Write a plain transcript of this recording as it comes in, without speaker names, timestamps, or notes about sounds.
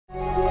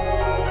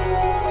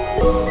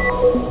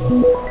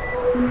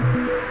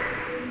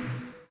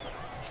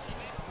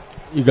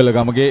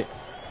ඉගලගමගේ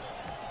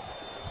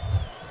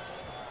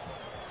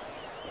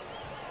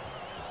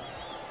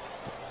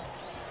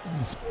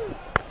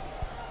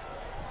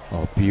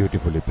oh,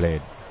 beautifully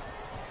played.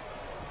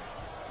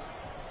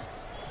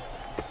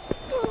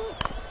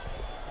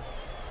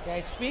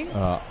 Yeah, swing,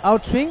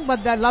 out swing,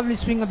 but that lovely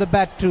swing of the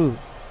bat too.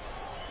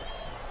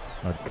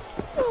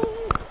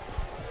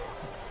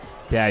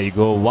 There you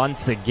go,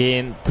 once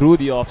again through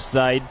the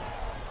offside.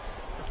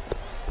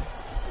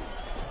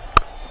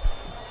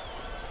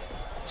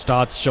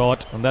 Starts short,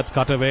 and that's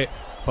cut away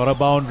for a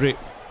boundary.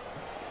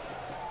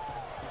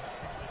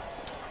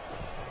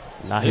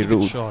 Lahiru.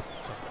 Shot.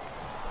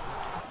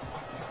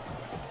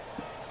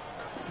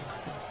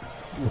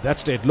 Ooh, that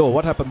stayed low.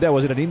 What happened there?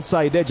 Was it an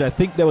inside edge? I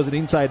think there was an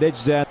inside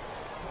edge there.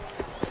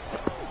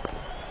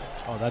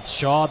 Oh, that's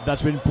short.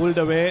 That's been pulled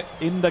away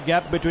in the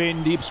gap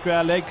between deep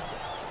square leg.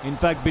 In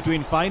fact,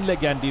 between fine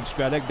leg and deep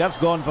square leg. That's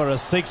gone for a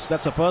 6.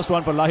 That's the first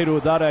one for Lahiru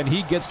Udara, and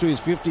he gets to his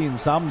 50 in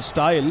some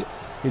style.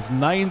 His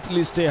 9th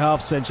list A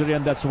half century,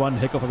 and that's one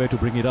heck of a way to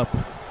bring it up.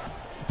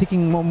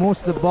 Ticking most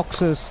of the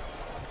boxes.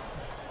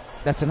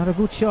 That's another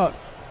good shot.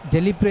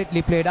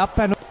 Deliberately played up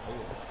and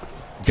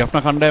ජෆ්න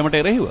කණ්ඩායමට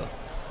එරෙහිව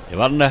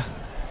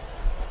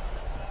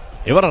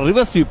එවර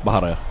reverse sweep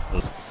පහර.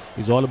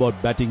 He's all about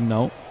batting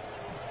now,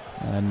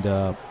 and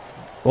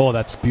oh,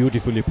 that's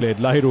beautifully played.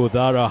 Lahiru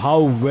Udara, how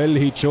well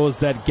he chose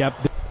that gap.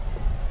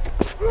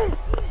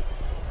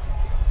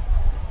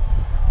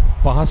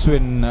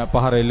 පහසුවෙන්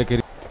පහර එල්ල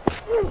කෙරි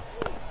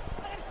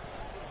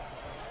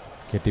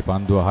කෙටි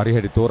පන්දුව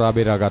හරිහැටි තෝරා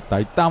බේරා ගත්තා.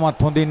 ඉතාමත්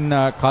හොඳින්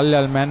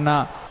කල්යල්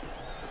මැන්නා.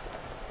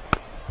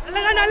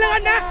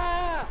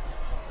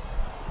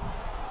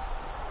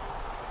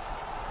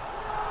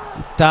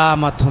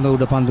 ඉතාමත් හොඳ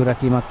උඩ පන්දු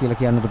රැකීමක් කියලා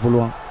කියන්නත්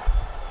පුළුවන්.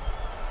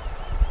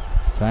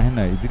 සෑහෙන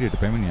ඉදිරියට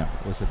පැමිණියා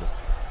ඕෂද.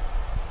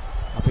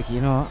 අපි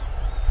කියනවා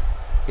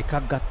එකක්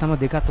ගත්තම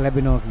දෙකක්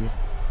ලැබෙනවා කියලා.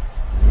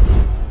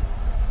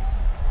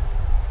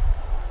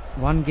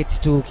 One gets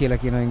two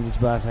කියලා කියනවා ඉංග්‍රීසි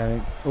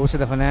භාෂාවෙන්.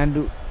 ඕෂද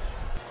ෆර්නෑන්ඩෝ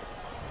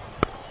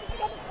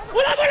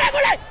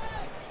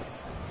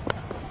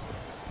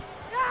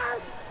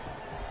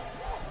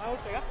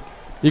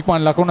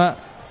ඉක්මන් ලකුණ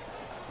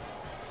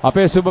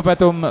අපේ සුබ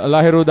පැතුම්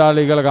ලහිරු උදාල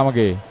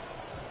ඉගලගමගේ.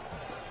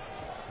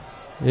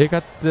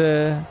 ඒකත්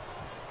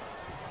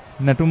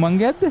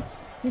නැටුමංගයක්ද?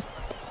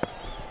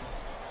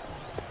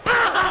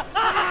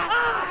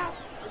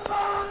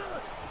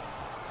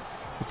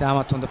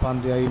 ඉතාමත් හොඳ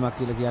පන්දු යැවීමක්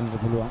කියලා කියන්නත්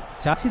පුළුවන්.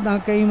 සාක්ෂි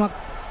දණකවීමක්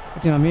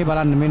තියෙනවා මේ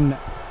බලන්න මෙන්න.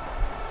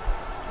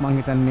 මං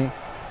හිතන්නේ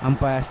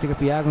අම්පයර්ස් ටික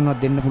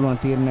පියාගන්නවත් දෙන්න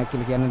පුළුවන් තීරණයක්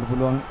කියලා කියන්නත්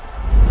පුළුවන්.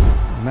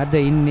 මැද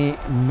ඉන්නේ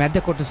මැද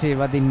කොටසේ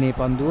වදින්නේ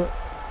පන්දුව.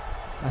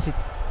 අසිත්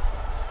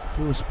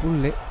ක්‍රූස්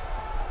පුල්ලේ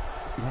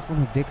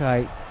ලකුණු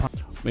දෙකයි.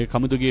 මේ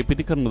කමිටුගේ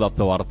පිටිකරන දත්ත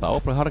වාර්තාව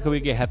ප්‍රහාරක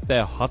වේගය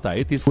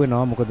 77යි 30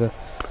 වෙනවා. මොකද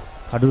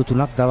කඩුළු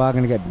 3ක්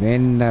දවාගෙන ගියා.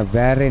 මෙන්න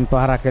වෑරෙන්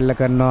පහරක් එල්ල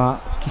කරනවා.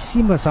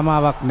 කිසිම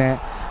සමාවක් නැහැ.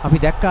 අපි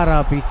දැක්කා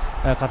අපි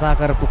කතා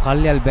කරපු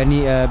කල්යල්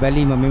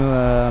බැලීම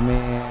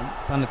මේ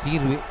තන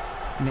තීරුවේ.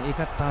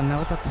 ඒකත්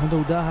නැවතත් හොඳ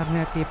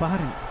උදාහරණයක් ඒ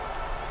පහරෙන්.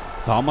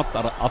 තාමත්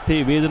අර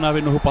අතේ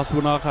වේදනාවෙන් ඔහු පසු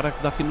වුණ ආකාරයක්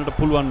දකින්නට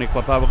පුළුවන්. එක්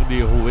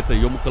වතාවකදී ඔහු වෙත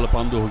යොමු කළ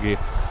පන්දුව ඔහුගේ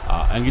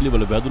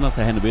ඇඟිලිවල වැදුනා.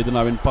 සැහැණ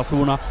වේදනාවෙන් පසු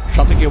වුණා.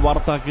 ශතකයේ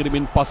වාර්තා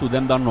කිරීමෙන් පසු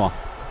දැන් දන්නවා.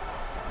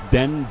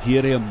 දැන්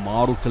ජීරය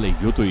මාරු කළ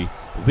යුතුයි.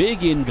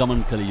 වේගයෙන්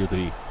ගමන් කළ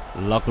යුතුයි.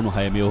 ලකුණු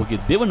 6 මේ ඔහුගේ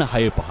දෙවන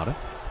 6 පහර.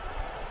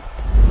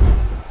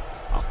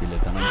 අපිල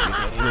තනන්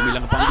කිරීම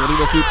ඊළඟ පන්දුව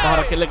රිවර්ස් ස්වීප්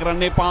පහර කෙල්ල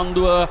කරන්නේ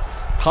පන්දුව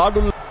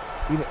කාඩුල්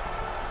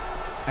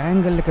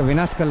ඇන්ගල් එක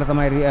වෙනස් කරලා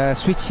තමයි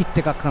ස්විච් හිට්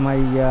එකක්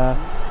තමයි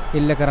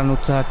එල්ල කරන්න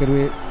උත්සාහ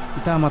කරුවේ.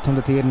 ඉතාමත් හොඳ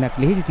තීරණයක්,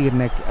 ලෙහෙසි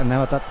තීරණයක්.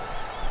 නැවතත්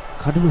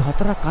කඩුළු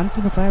 4ක්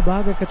අන්තිම පැය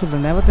භාගයක් ඇතුළත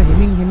නැවත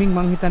හිමින්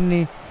මං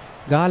හිතන්නේ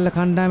ගාල්ල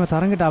කණ්ඩායම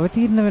තරඟට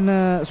අවතීර්ණ වෙන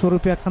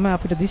ස්වරූපයක් තමයි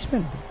අපිට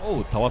දිස්වෙන්නේ. ඔව්,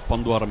 තවත්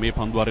පන්දුවාර මේ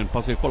පන්දුවාරෙන්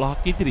පසු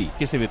 11ක් ඉතිරි.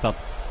 කෙසේ වෙතත්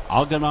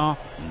ආගනා